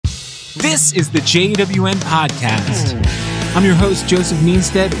This is the JWN Podcast. I'm your host, Joseph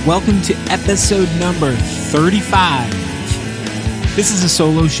Meanstead. Welcome to episode number 35. This is a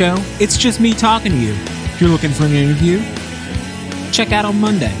solo show. It's just me talking to you. If you're looking for an interview, check out on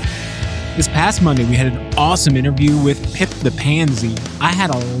Monday. This past Monday, we had an awesome interview with Pip the Pansy. I had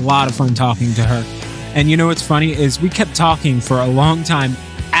a lot of fun talking to her. And you know what's funny is we kept talking for a long time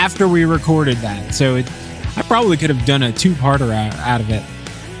after we recorded that. So I probably could have done a two-parter out of it.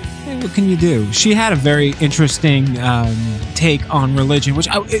 Hey, what can you do? She had a very interesting take on religion, which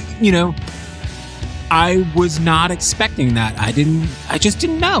I was not expecting that. I just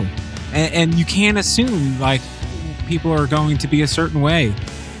didn't know. And you can't assume like people are going to be a certain way.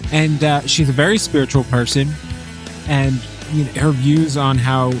 And she's a very spiritual person, and her views on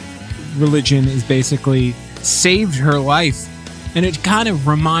how religion is basically saved her life. And it kind of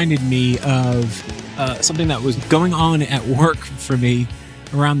reminded me of something that was going on at work for me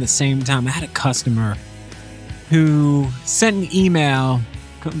around the same time. I had a customer who sent an email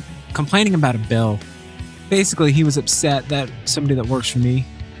complaining about a bill. Basically, he was upset that somebody that works for me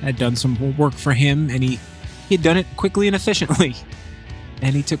had done some work for him, and he had done it quickly and efficiently.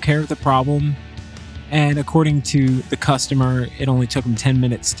 And he took care of the problem. And according to the customer, it only took him 10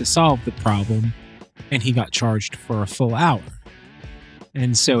 minutes to solve the problem, and he got charged for a full hour.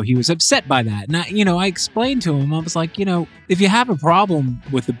 And so he was upset by that. And I explained to him, I was like, if you have a problem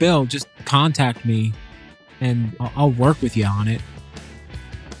with the bill, just contact me and I'll work with you on it.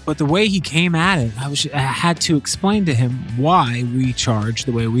 But the way he came at it, I had to explain to him why we charge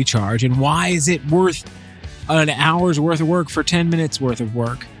the way we charge, and why is it worth an hour's worth of work for 10 minutes worth of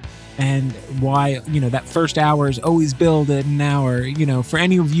work. And why, that first hour is always billed at an hour. For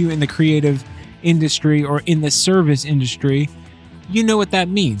any of you in the creative industry or in the service industry, you know what that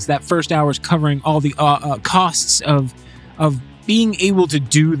means. That first hour is covering all the costs of being able to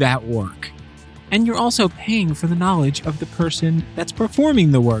do that work. And you're also paying for the knowledge of the person that's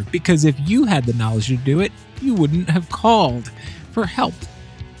performing the work, because if you had the knowledge to do it, you wouldn't have called for help.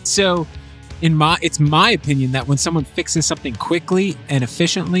 So it's my opinion that when someone fixes something quickly and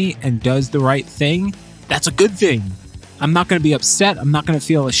efficiently and does the right thing, that's a good thing. I'm not going to be upset. I'm not going to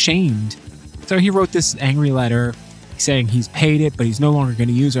feel ashamed. So he wrote this angry letter saying he's paid it, but he's no longer going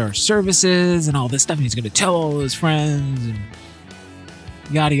to use our services and all this stuff. And he's going to tell all his friends and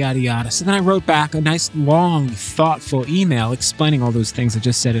yada, yada, yada. So then I wrote back a nice, long, thoughtful email explaining all those things I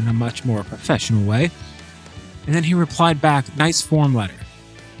just said in a much more professional way. And then he replied back, nice form letter.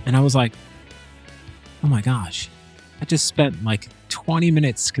 And I was like, oh my gosh, I just spent like 20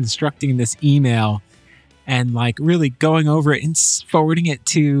 minutes constructing this email and like really going over it and forwarding it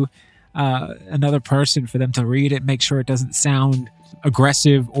to another person for them to read it, make sure it doesn't sound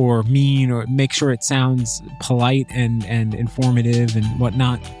aggressive or mean, or make sure it sounds polite and informative and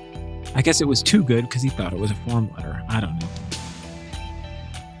whatnot. I guess it was too good because he thought it was a form letter. I don't know.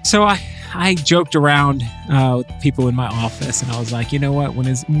 So I joked around with people in my office, and I was like, you know what? When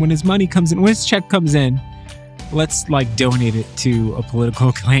his money comes in, when his check comes in, let's like donate it to a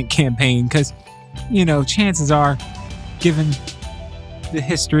political campaign, because chances are, given the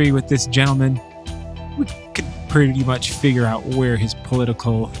history with this gentleman, we could pretty much figure out where his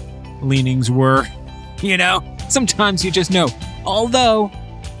political leanings were. Sometimes you just know. Although,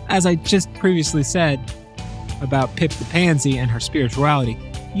 as I just previously said about Pip the Pansy and her spirituality,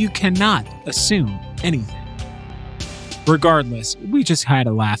 you cannot assume anything. Regardless, we just had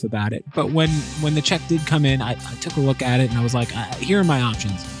a laugh about it. But when the check did come in, I took a look at it and I was like, here are my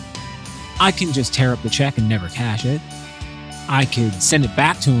options. I can just tear up the check and never cash it. I could send it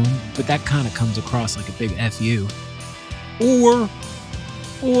back to him, but that kind of comes across like a big F you. Or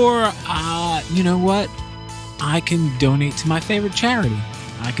you know what? I can donate to my favorite charity.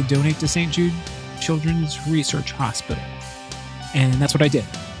 I could donate to St. Jude Children's Research Hospital. And that's what I did.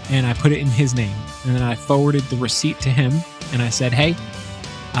 And I put it in his name. And then I forwarded the receipt to him. And I said, hey,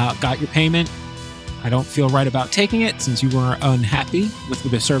 got your payment. I don't feel right about taking it since you were unhappy with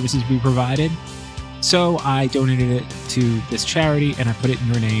the services we provided. So I donated it to this charity and I put it in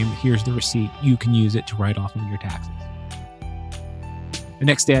your name. Here's the receipt. You can use it to write off on your taxes. The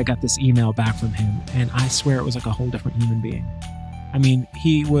next day I got this email back from him, and I swear it was like a whole different human being. I mean,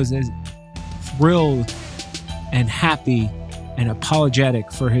 he was as thrilled and happy and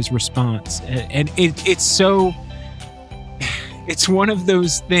apologetic for his response. And it's one of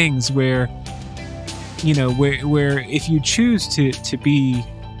those things where, where if you choose to be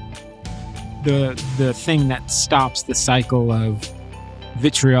the thing that stops the cycle of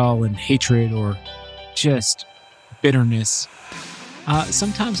vitriol and hatred or just bitterness,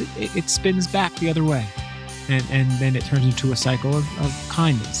 sometimes it spins back the other way, and then it turns into a cycle of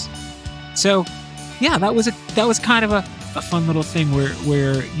kindness. So, yeah, that was kind of a fun little thing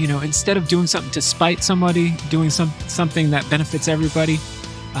where instead of doing something to spite somebody, doing something that benefits everybody,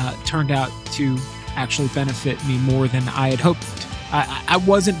 turned out to actually benefit me more than I had hoped. I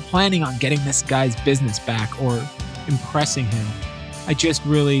wasn't planning on getting this guy's business back or impressing him. I just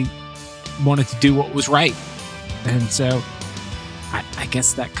really wanted to do what was right. And so I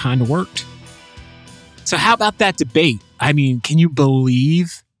guess that kind of worked. So how about that debate? I mean, can you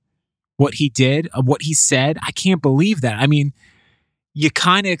believe what he did, what he said? I can't believe that. I mean, you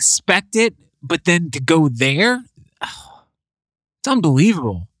kind of expect it, but then to go there, it's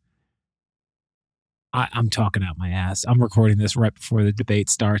unbelievable. I'm talking out my ass. I'm recording this right before the debate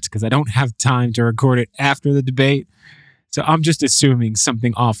starts because I don't have time to record it after the debate. So I'm just assuming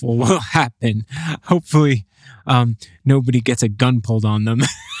something awful will happen. Hopefully, nobody gets a gun pulled on them.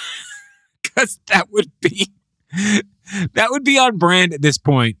 Because that would be on brand at this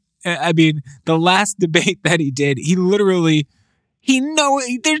point. I mean, the last debate that he did, there's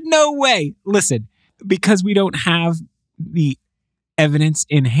no way. Listen, because we don't have the evidence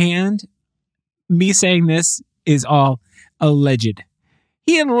in hand, me saying this is all alleged.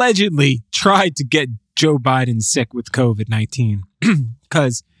 He allegedly tried to get Joe Biden sick with COVID-19.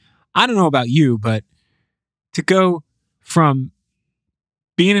 Because I don't know about you, but to go from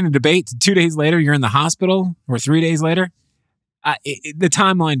being in a debate to 2 days later, you're in the hospital, or 3 days later, the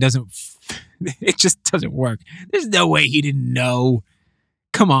timeline it just doesn't work. There's no way he didn't know.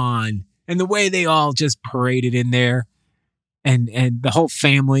 Come on. And the way they all just paraded in there and the whole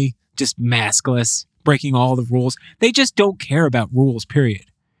family just maskless, breaking all the rules. They just don't care about rules, period.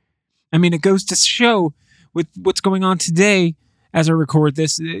 I mean, it goes to show with what's going on today as I record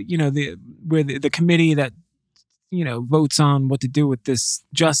this, the committee that, votes on what to do with this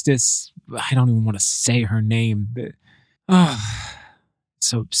justice. I don't even want to say her name. It's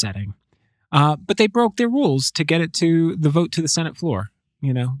so upsetting. But they broke their rules to get it to the vote to the Senate floor,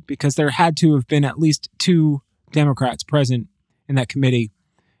 because there had to have been at least 2 Democrats present in that committee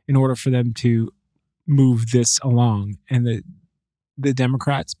in order for them to move this along. And the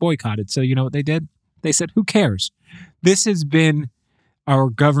Democrats boycotted. So you know what they did? They said, who cares? This has been our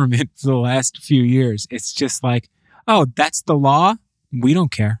government for the last few years. It's just like, oh, that's the law? We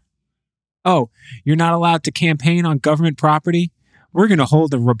don't care. Oh, you're not allowed to campaign on government property? We're going to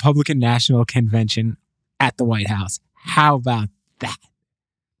hold a Republican National Convention at the White House. How about that?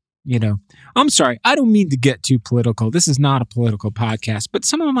 I'm sorry. I don't mean to get too political. This is not a political podcast, but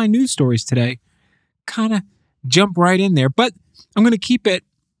some of my news stories today kind of jump right in there. But I'm going to keep it,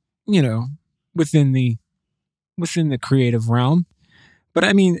 within the creative realm. But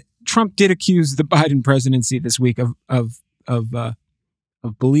I mean, Trump did accuse the Biden presidency this week of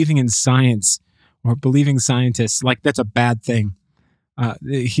believing in science or believing scientists. Like, that's a bad thing.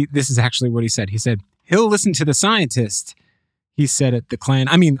 This is actually what he said. He said he'll listen to the scientists. He said at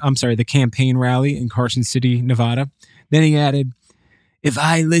the campaign rally in Carson City, Nevada. Then he added, if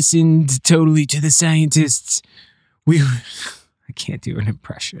I listened totally to the scientists, I can't do an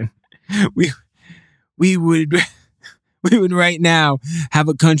impression. We would right now have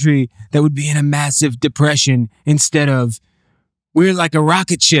a country that would be in a massive depression instead of, we're like a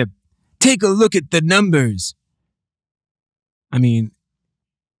rocket ship. Take a look at the numbers. I mean,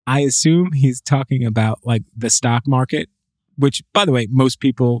 I assume he's talking about like the stock market, which, by the way, most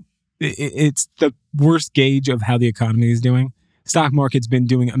people, it's the worst gauge of how the economy is doing. Stock market's been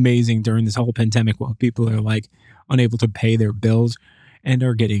doing amazing during this whole pandemic while people are like unable to pay their bills and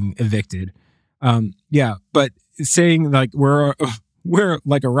are getting evicted. But saying like we're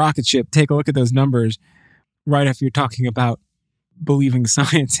like a rocket ship, take a look at those numbers right after you're talking about believing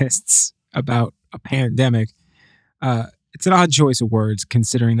scientists about a pandemic. It's an odd choice of words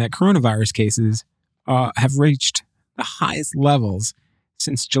considering that coronavirus cases have reached the highest levels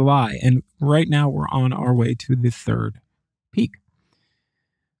since July. And right now we're on our way to the 3rd peak.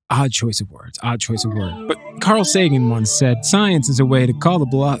 Odd choice of words. But Carl Sagan once said, science is a way to call the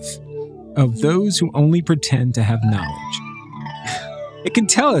bluff of those who only pretend to have knowledge. It can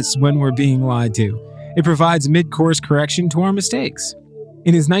tell us when we're being lied to. It provides mid-course correction to our mistakes.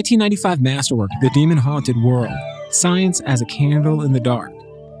 In his 1995 masterwork, The Demon-Haunted World, Science as a Candle in the Dark,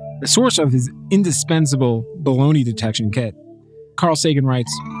 the source of his indispensable baloney detection kit, Carl Sagan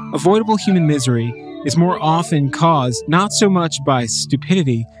writes, avoidable human misery is more often caused not so much by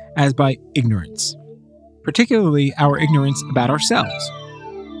stupidity as by ignorance, particularly our ignorance about ourselves.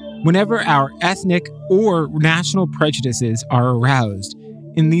 Whenever our ethnic or national prejudices are aroused,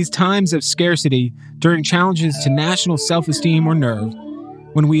 in these times of scarcity, during challenges to national self-esteem or nerve,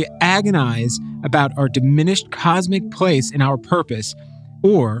 when we agonize about our diminished cosmic place in our purpose,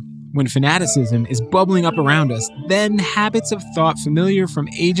 or When fanaticism is bubbling up around us, then habits of thought familiar from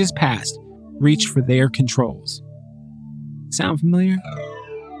ages past reach for their controls. Sound familiar?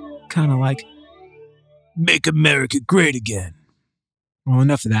 Kind of like, make America great again. Well,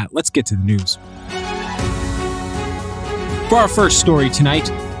 enough of that. Let's get to the news. For our first story tonight,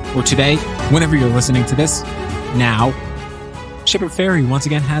 or today, whenever you're listening to this, now, Shepard Fairey once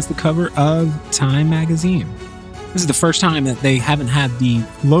again has the cover of Time magazine. This is the first time that they haven't had the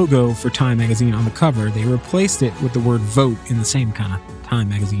logo for Time magazine on the cover. They replaced it with the word vote in the same kind of Time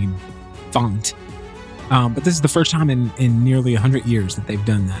magazine font. But this is the first time in nearly 100 years that they've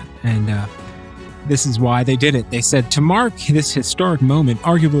done that. And this is why they did it. They said, to mark this historic moment,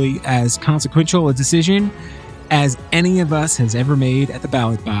 arguably as consequential a decision as any of us has ever made at the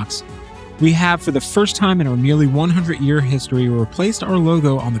ballot box, we have, for the first time in our nearly 100-year history, replaced our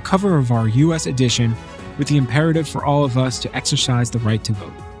logo on the cover of our U.S. edition with the imperative for all of us to exercise the right to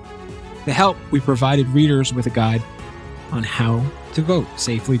vote. To help, we provided readers with a guide on how to vote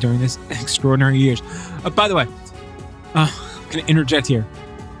safely during this extraordinary years. By the way, I'm going to interject here.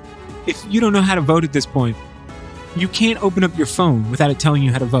 If you don't know how to vote at this point, you can't open up your phone without it telling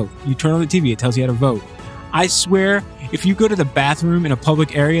you how to vote. You turn on the TV, it tells you how to vote. I swear, if you go to the bathroom in a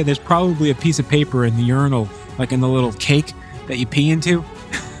public area, there's probably a piece of paper in the urinal, like in the little cake that you pee into,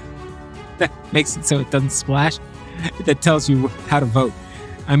 that makes it so it doesn't splash, that tells you how to vote.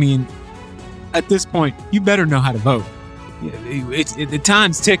 I mean, at this point, you better know how to vote. The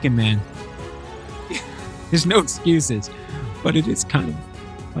time's ticking, man. There's no excuses. But it is kind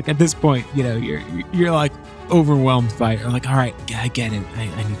of like, at this point, you know, you're like overwhelmed by it. You're like, all right, yeah, I get it.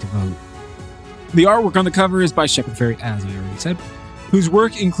 I need to vote. The artwork on the cover is by Shepard Fairey, as I already said, whose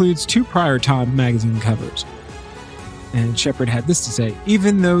work includes 2 prior Todd magazine covers. And Shepard had this to say: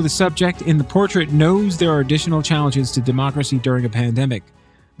 even though the subject in the portrait knows there are additional challenges to democracy during a pandemic,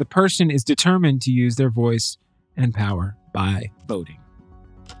 the person is determined to use their voice and power by voting.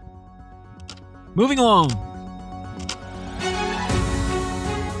 Moving along.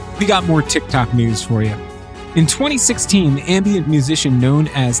 We got more TikTok news for you. In 2016, the ambient musician known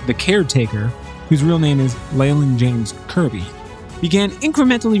as The Caretaker, whose real name is Leyland James Kirby, began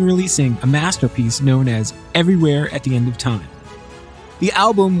incrementally releasing a masterpiece known as Everywhere at the End of Time. The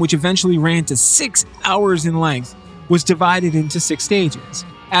album, which eventually ran to 6 hours in length, was divided into 6 stages.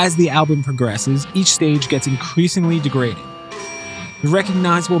 As the album progresses, each stage gets increasingly degraded. The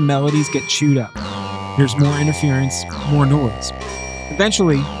recognizable melodies get chewed up. There's more interference, more noise.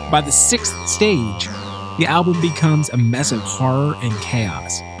 Eventually, by the 6th stage, the album becomes a mess of horror and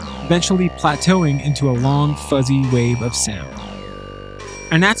chaos, eventually plateauing into a long, fuzzy wave of sound.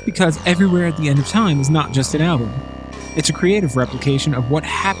 And that's because Everywhere at the End of Time is not just an album. It's a creative replication of what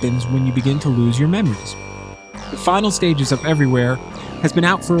happens when you begin to lose your memories. The final stages of Everywhere has been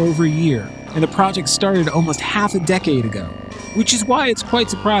out for over a year, and the project started almost half a decade ago, which is why it's quite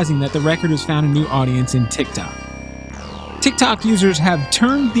surprising that the record has found a new audience in TikTok. TikTok users have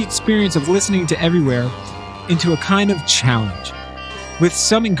turned the experience of listening to Everywhere into a kind of challenge, with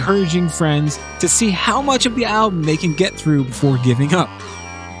some encouraging friends to see how much of the album they can get through before giving up.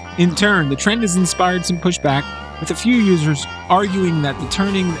 In turn, the trend has inspired some pushback, with a few users arguing that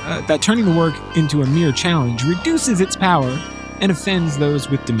turning the work into a mere challenge reduces its power and offends those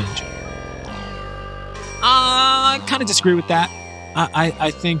with dementia. I kind of disagree with that.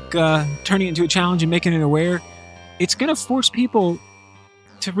 I think turning it into a challenge and making it aware, it's going to force people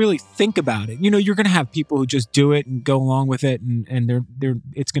to really think about it. You know, you're going to have people who just do it and go along with it, and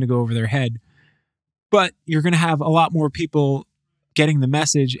it's going to go over their head. But you're going to have a lot more people getting the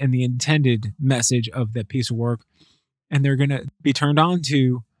message and the intended message of that piece of work, and they're going to be turned on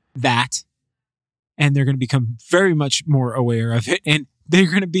to that, and they're going to become very much more aware of it, and they're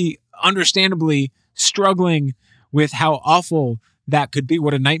going to be understandably struggling with how awful that could be,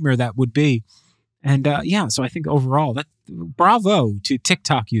 what a nightmare that would be. And so I think overall, bravo to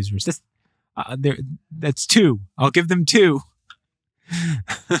TikTok users. That's 2. I'll give them 2.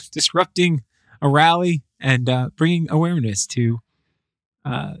 Disrupting a rally and bringing awareness to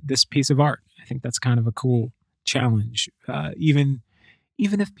this piece of art. I think that's kind of a cool challenge. Even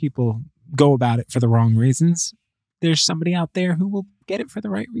if people go about it for the wrong reasons, there's somebody out there who will get it for the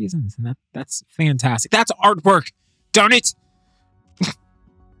right reasons, and that's fantastic. That's artwork. Darn it.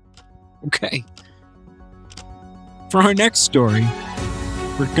 Okay. For our next story,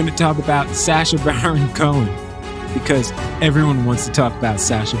 we're going to talk about Sacha Baron Cohen, because everyone wants to talk about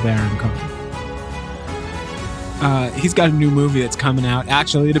Sacha Baron Cohen. He's got a new movie that's coming out.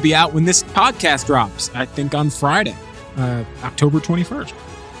 Actually, it'll be out when this podcast drops, I think on Friday, October 21st.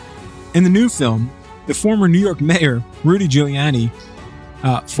 In the new film, the former New York mayor, Rudy Giuliani,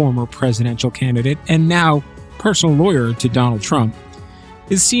 former presidential candidate and now personal lawyer to Donald Trump,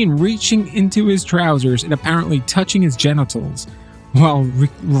 is seen reaching into his trousers and apparently touching his genitals while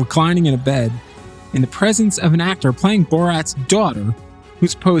reclining in a bed in the presence of an actor playing Borat's daughter,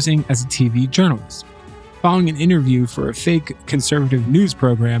 who's posing as a TV journalist. Following an interview for a fake conservative news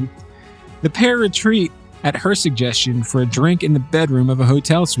program, the pair retreat at her suggestion for a drink in the bedroom of a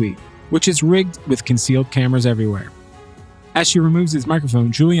hotel suite, which is rigged with concealed cameras everywhere. As she removes his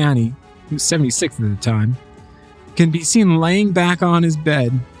microphone, Giuliani, who's 76 at the time, can be seen laying back on his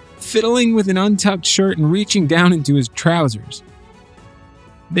bed, fiddling with an untucked shirt and reaching down into his trousers.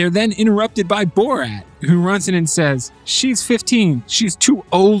 They're then interrupted by Borat, who runs in and says, "She's 15. She's too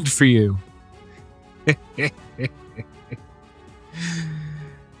old for you."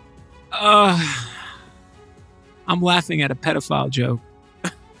 I'm laughing at a pedophile joke.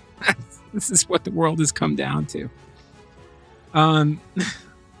 This is what the world has come down to.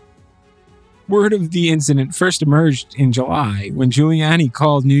 Word of the incident first emerged in July when Giuliani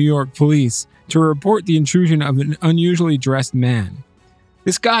called New York police to report the intrusion of an unusually dressed man.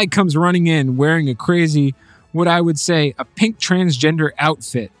 This guy comes running in wearing a crazy, what I would say, a pink transgender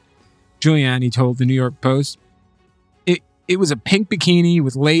outfit, Giuliani told the New York Post. It was a pink bikini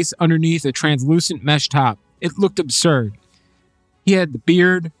with lace underneath a translucent mesh top. It looked absurd. He had the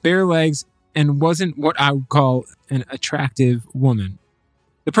beard, bare legs, and wasn't what I would call an attractive woman.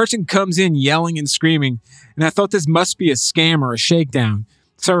 The person comes in yelling and screaming, and I thought this must be a scam or a shakedown,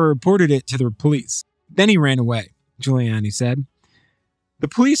 so I reported it to the police. Then he ran away, Giuliani said. The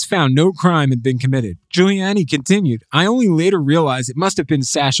police found no crime had been committed. Giuliani continued, "I only later realized it must have been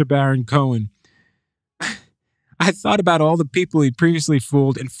Sacha Baron Cohen. I thought about all the people he previously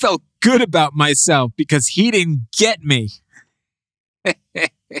fooled and felt good about myself because he didn't get me."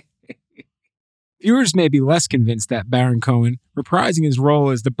 Viewers may be less convinced that Baron Cohen, reprising his role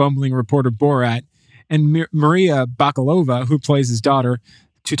as the bumbling reporter Borat, and Maria Bakalova, who plays his daughter,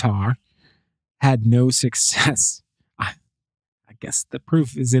 Tutar, had no success. I guess the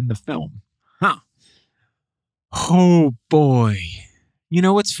proof is in the film. Huh. Oh, boy. You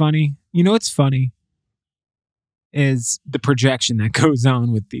know what's funny? Is the projection that goes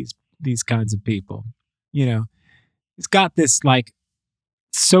on with these kinds of people. You know, he's got this like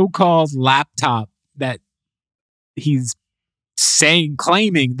so-called laptop that he's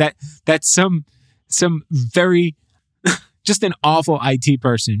claiming that some very just an awful IT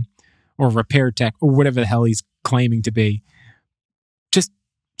person or repair tech or whatever the hell he's claiming to be just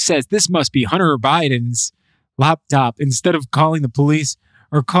says this must be Hunter Biden's laptop instead of calling the police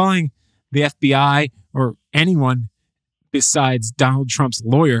or calling the FBI or anyone besides Donald Trump's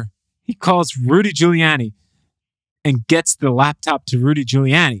lawyer. He calls Rudy Giuliani and gets the laptop to Rudy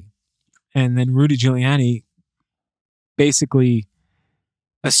Giuliani. And then Rudy Giuliani basically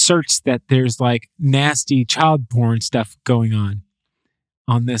asserts that there's like nasty child porn stuff going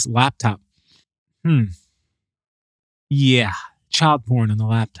on this laptop. Yeah, child porn on the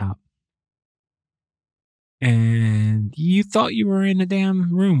laptop. And you thought you were in a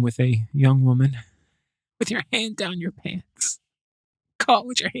damn room with a young woman with your hand down your pants. Caught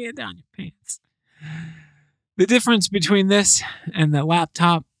with your hand down your pants. The difference between this and the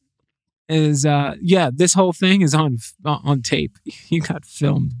laptop is, this whole thing is on tape. You got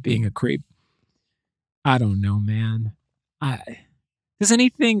filmed being a creep. I don't know, man. Does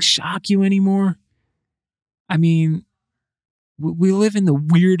anything shock you anymore? I mean, we live in the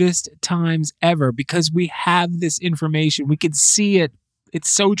weirdest times ever because we have this information. We can see it. It's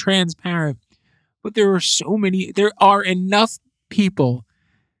so transparent. But there are enough people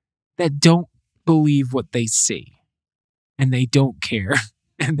that don't believe what they see. And they don't care.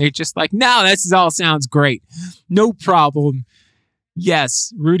 And they're just like, no, this all sounds great. No problem.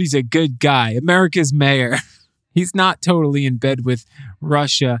 Yes, Rudy's a good guy. America's mayor. He's not totally in bed with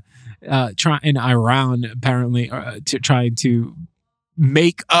Russia and Iran, apparently, trying to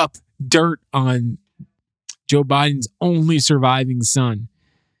make up dirt on Joe Biden's only surviving son.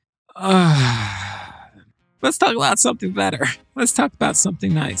 Let's talk about something better. Let's talk about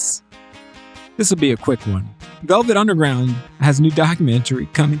something nice. This will be a quick one. Velvet Underground has a new documentary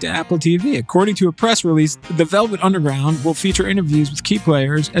coming to Apple TV. According to a press release, The Velvet Underground will feature interviews with key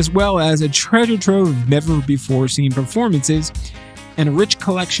players, as well as a treasure trove of never-before-seen performances and a rich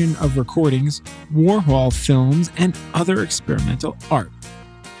collection of recordings, Warhol films, and other experimental art.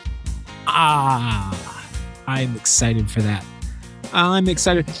 I'm excited for that. I'm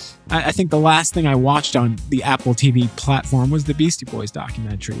excited. I think the last thing I watched on the Apple TV platform was the Beastie Boys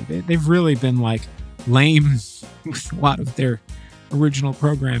documentary. They've really been like lame with a lot of their original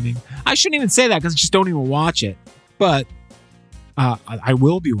programming. I shouldn't even say that because I just don't even watch it. But I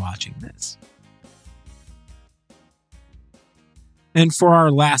will be watching this. And for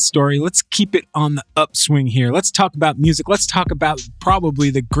our last story, let's keep it on the upswing here. Let's talk about music. Let's talk about probably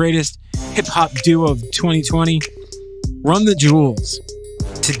the greatest hip-hop duo of 2020, Run the Jewels.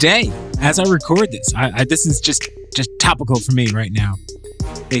 Today, as I record this, this is just topical for me right now.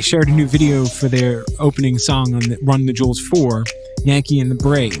 They shared a new video for their opening song on the Run the Jewels 4, Yankee and the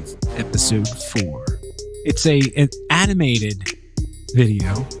Brave, episode 4. It's an animated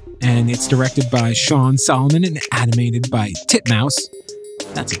video, and it's directed by Sean Solomon and animated by Titmouse.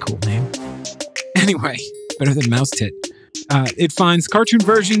 That's a cool name. Anyway, better than Mouse Tit. It finds cartoon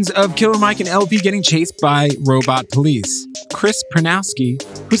versions of Killer Mike and LP getting chased by robot police. Chris Pranowski,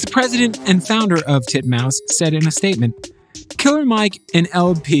 who's the president and founder of Titmouse, said in a statement, Killer Mike and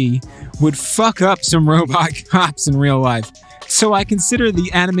LP would fuck up some robot cops in real life, so I consider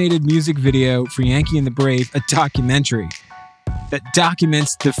the animated music video for Yankee and the Brave a documentary that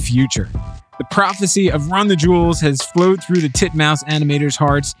documents the future. The prophecy of Run the Jewels has flowed through the Titmouse animators'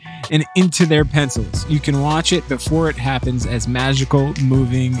 hearts and into their pencils. You can watch it before it happens as magical,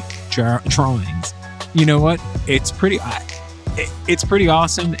 moving drawings. You know what? It's pretty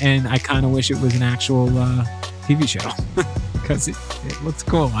awesome, and I kind of wish it was an actual TV show because it looks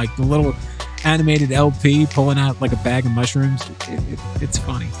cool. Like the little animated LP pulling out like a bag of mushrooms. It's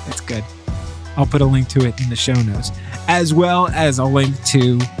funny. It's good. I'll put a link to it in the show notes, as well as a link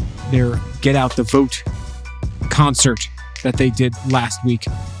to their Get Out the Vote concert that they did last week.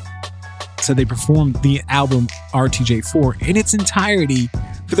 So they performed the album RTJ4 in its entirety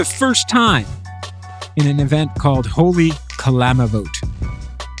for the first time in an event called Holy Calamavote.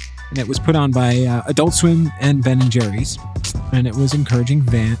 And it was put on by Adult Swim and Ben & Jerry's. And it was encouraging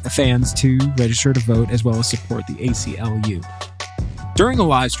fans to register to vote as well as support the ACLU. During the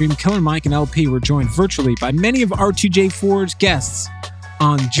live stream, Killer Mike and LP were joined virtually by many of RTJ4's guests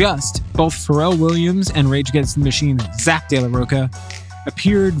on Just. Both Pharrell Williams and Rage Against the Machine's Zach De La Rocha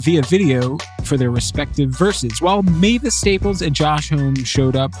appeared via video for their respective verses, while Mavis Staples and Josh Holmes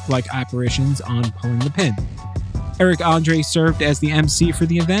showed up like apparitions on Pulling the Pin. Eric Andre served as the MC for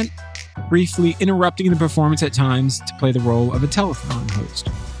the event, briefly interrupting the performance at times to play the role of a telethon host.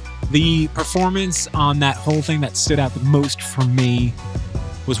 The performance on that whole thing that stood out the most for me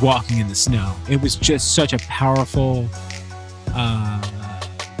was Walking in the Snow. It was just such a powerful,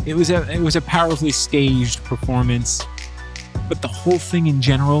 it was a powerfully staged performance, but the whole thing in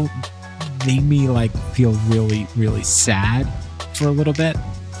general made me like feel really, really sad for a little bit.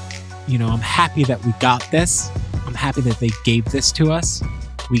 You know, I'm happy that we got this. I'm happy that they gave this to us.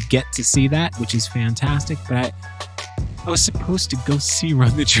 We get to see that, which is fantastic, but I was supposed to go see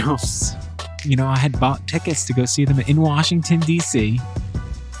Run the Jewels. You know, I had bought tickets to go see them in Washington, D.C.,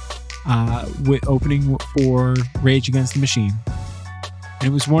 with opening for Rage Against the Machine. And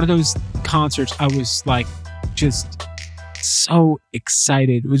it was one of those concerts I was like just so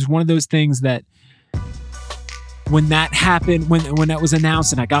excited. It was one of those things that when that happened, when that was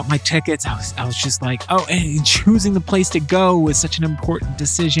announced and I got my tickets, I was just like, oh, and choosing the place to go was such an important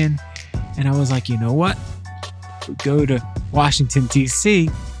decision. And I was like, you know what? We go to Washington, D.C.,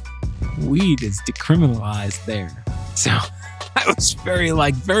 weed is decriminalized there. So I was very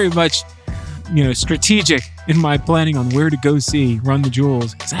much, you know, strategic in my planning on where to go see Run the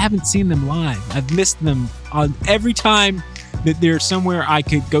Jewels, because I haven't seen them live. I've missed them on every time that there's somewhere I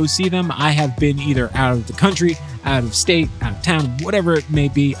could go see them. I have been either out of the country, out of state, out of town, whatever it may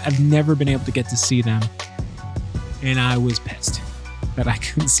be. I've never been able to get to see them. And I was pissed that I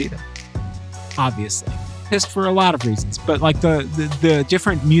couldn't see them. Obviously. Pissed for a lot of reasons. But like the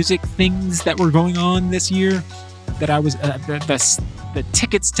different music things that were going on this year, that I was, the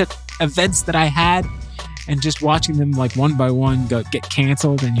tickets to events that I had, and just watching them like one by one get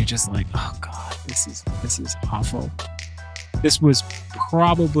canceled, and you're just like, oh God, this is awful. This was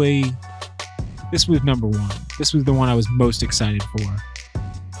number one. This was the one I was most excited for.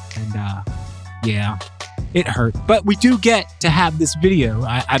 And yeah, it hurt. But we do get to have this video.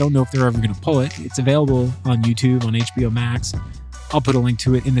 I don't know if they're ever going to pull it. It's available on YouTube, on HBO Max. I'll put a link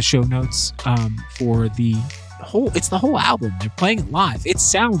to it in the show notes for it's the whole album. They're playing it live. It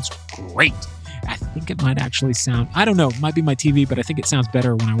sounds great. I think it might actually sound, I don't know, it might be my TV, but I think it sounds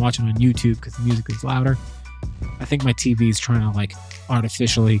better when I watch it on YouTube because the music is louder. I think my TV is trying to like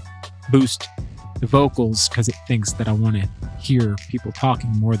artificially boost the vocals because it thinks that I want to hear people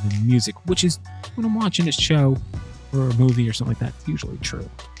talking more than music, which is when I'm watching a show or a movie or something like that. It's usually true.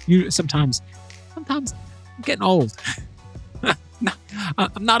 Sometimes I'm getting old.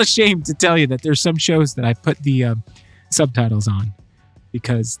 I'm not ashamed to tell you that there's some shows that I put the subtitles on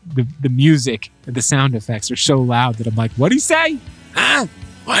because the music and the sound effects are so loud that I'm like, what'd he say? Huh?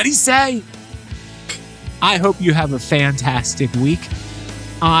 What'd he say? I hope you have a fantastic week.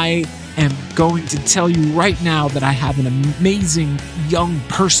 I am going to tell you right now that I have an amazing young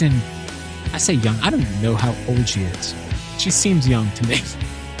person. I say young, I don't even know how old she is. She seems young to me.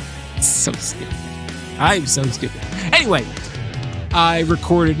 It's so stupid. I'm so stupid. Anyway, I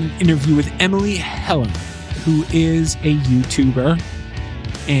recorded an interview with Emily Heller, who is a YouTuber,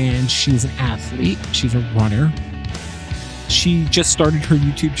 and she's an athlete. She's a runner. She just started her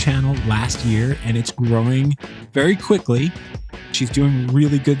YouTube channel last year, and it's growing very quickly. She's doing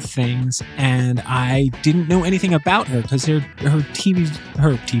really good things, and I didn't know anything about her because her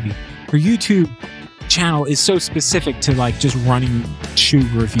YouTube channel is so specific to like just running shoe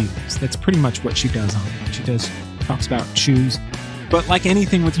reviews. That's pretty much what she does on it. She talks about shoes. But like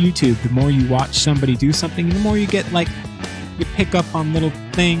anything with YouTube, the more you watch somebody do something, the more you get like, you pick up on little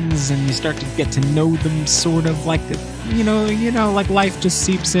things and you start to get to know them sort of like, like life just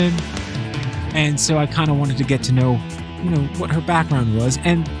seeps in. And so I kind of wanted to get to know, what her background was.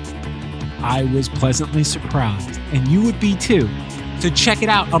 And I was pleasantly surprised. And you would be too. So check it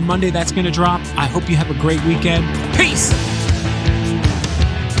out on Monday. That's going to drop. I hope you have a great weekend. Peace!